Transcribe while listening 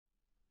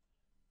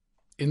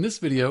In this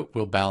video,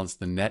 we'll balance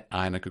the net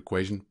ionic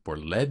equation for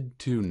lead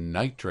 2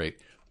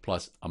 nitrate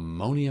plus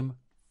ammonium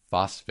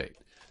phosphate.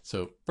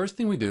 So first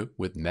thing we do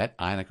with net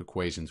ionic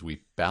equations,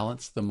 we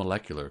balance the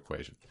molecular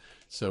equation.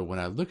 So when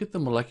I look at the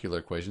molecular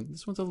equation,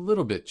 this one's a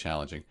little bit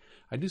challenging.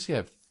 I do see I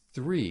have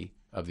 3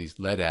 of these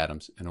lead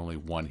atoms and only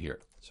 1 here.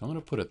 So I'm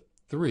going to put a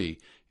 3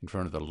 in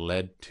front of the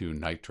lead 2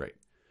 nitrate.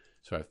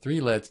 So I have 3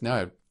 leads. Now I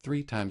have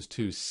 3 times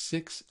 2,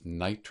 6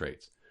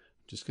 nitrates.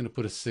 I'm just going to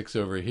put a 6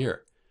 over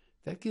here.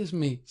 That gives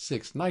me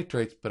 6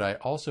 nitrates, but I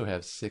also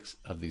have 6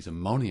 of these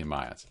ammonium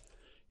ions.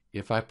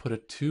 If I put a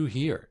 2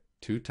 here,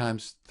 2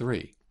 times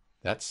 3,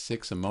 that's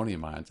 6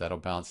 ammonium ions. That'll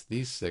balance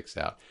these 6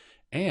 out.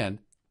 And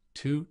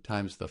 2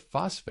 times the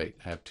phosphate,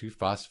 I have 2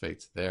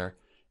 phosphates there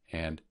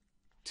and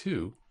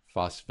 2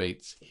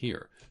 phosphates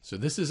here. So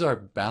this is our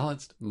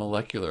balanced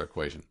molecular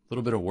equation. A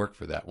little bit of work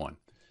for that one.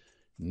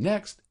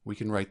 Next, we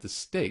can write the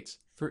states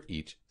for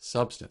each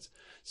substance.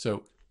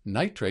 So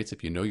nitrates,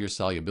 if you know your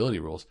solubility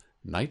rules,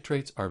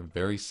 nitrates are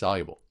very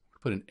soluble.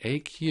 Put an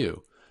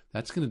AQ,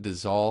 that's going to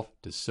dissolve,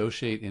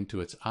 dissociate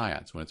into its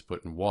ions when it's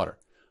put in water.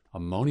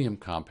 Ammonium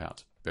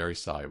compounds, very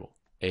soluble.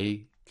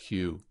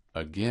 AQ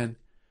again.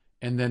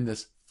 And then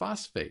this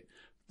phosphate.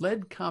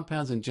 Lead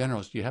compounds in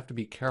general, you have to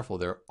be careful.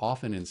 They're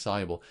often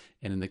insoluble.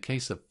 And in the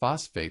case of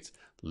phosphates,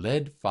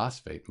 lead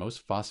phosphate, most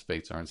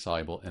phosphates are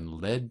insoluble,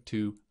 and lead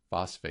 2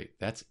 phosphate,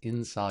 that's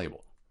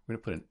insoluble. We're going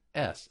to put an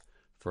S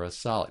for a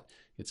solid.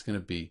 It's going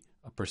to be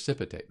a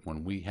precipitate.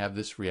 When we have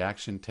this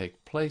reaction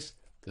take place,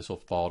 this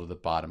will fall to the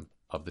bottom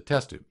of the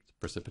test tube. It's a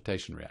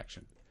precipitation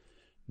reaction.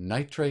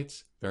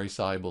 Nitrates, very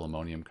soluble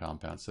ammonium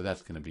compounds, so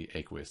that's going to be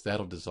aqueous.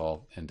 That'll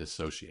dissolve and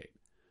dissociate.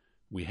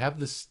 We have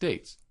the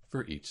states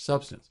for each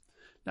substance.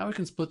 Now we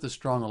can split the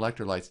strong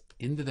electrolytes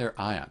into their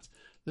ions.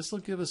 This will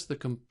give us the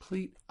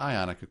complete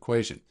ionic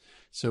equation.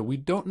 So we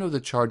don't know the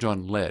charge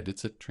on lead,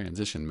 it's a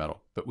transition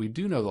metal, but we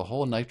do know the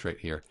whole nitrate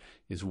here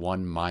is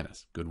 1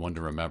 minus. Good one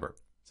to remember.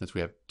 Since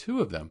we have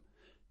 2 of them,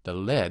 the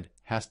lead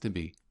has to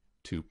be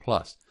 2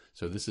 plus.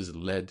 So this is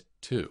lead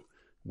 2.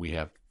 We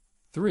have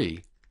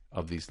 3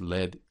 of these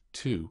lead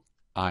 2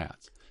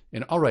 ions.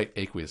 And I'll write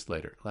aqueous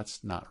later.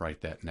 Let's not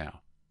write that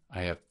now.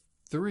 I have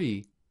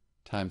 3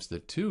 times the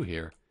 2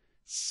 here,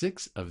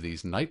 6 of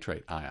these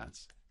nitrate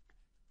ions.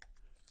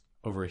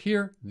 Over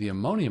here, the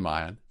ammonium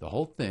ion, the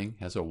whole thing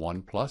has a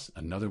 1 plus,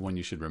 another one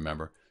you should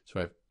remember. So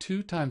I have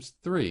 2 times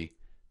 3,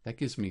 that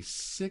gives me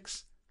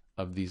 6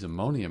 of these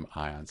ammonium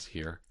ions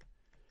here.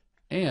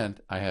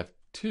 And I have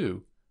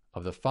 2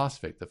 of the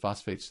phosphate. The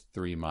phosphate's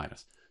 3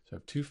 minus. So I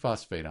have 2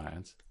 phosphate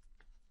ions.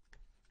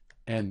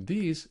 And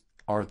these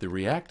are the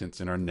reactants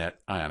in our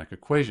net ionic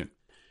equation.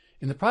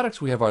 In the products,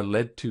 we have our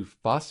lead 2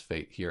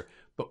 phosphate here,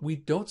 but we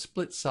don't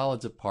split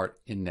solids apart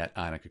in net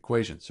ionic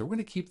equation. So we're going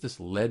to keep this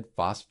lead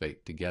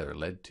phosphate together,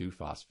 lead 2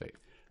 phosphate.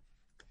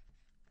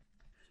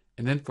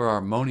 And then for our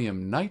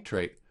ammonium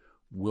nitrate,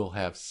 we'll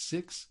have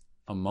 6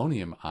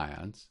 ammonium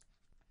ions,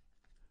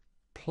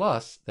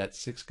 plus that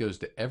 6 goes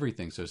to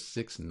everything, so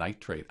 6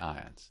 nitrate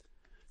ions.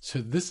 So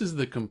this is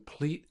the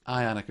complete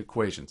ionic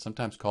equation,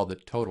 sometimes called the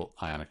total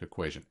ionic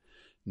equation.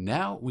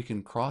 Now we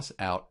can cross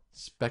out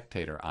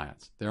spectator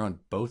ions. They're on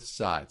both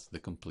sides of the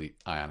complete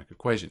ionic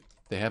equation.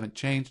 They haven't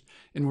changed,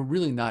 and we're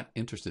really not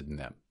interested in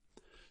them.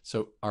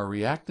 So our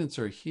reactants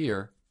are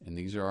here, and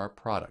these are our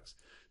products.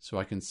 So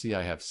I can see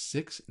I have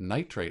 6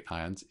 nitrate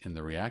ions in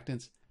the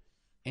reactants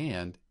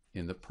and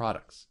in the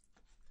products.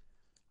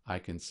 I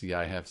can see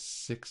I have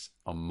 6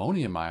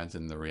 ammonium ions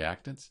in the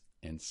reactants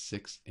and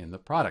 6 in the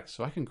products.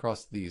 So I can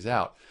cross these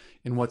out.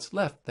 And what's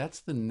left, that's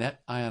the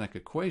net ionic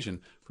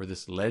equation for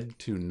this lead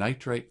 2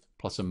 nitrate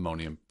plus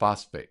ammonium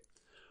phosphate.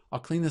 I'll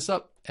clean this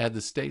up, add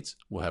the states,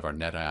 we'll have our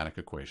net ionic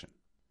equation.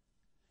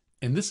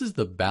 And this is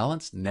the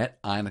balanced net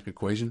ionic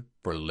equation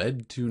for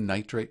lead 2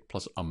 nitrate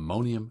plus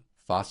ammonium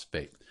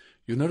phosphate.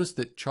 You'll notice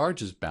that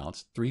charge is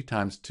balanced. 3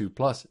 times 2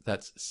 plus,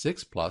 that's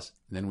 6 plus,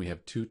 and then we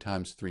have 2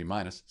 times 3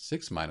 minus,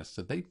 6 minus,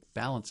 so they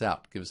balance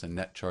out, give us a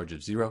net charge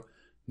of 0.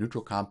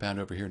 Neutral compound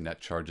over here, net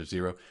charge of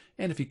 0,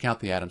 and if you count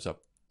the atoms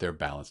up, they're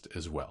balanced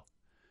as well.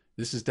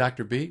 This is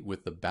Dr. B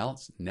with the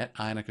balanced net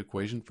ionic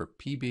equation for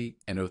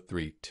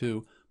PbNO3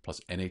 2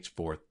 plus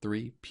NH4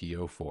 3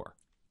 PO4.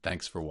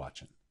 Thanks for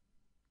watching.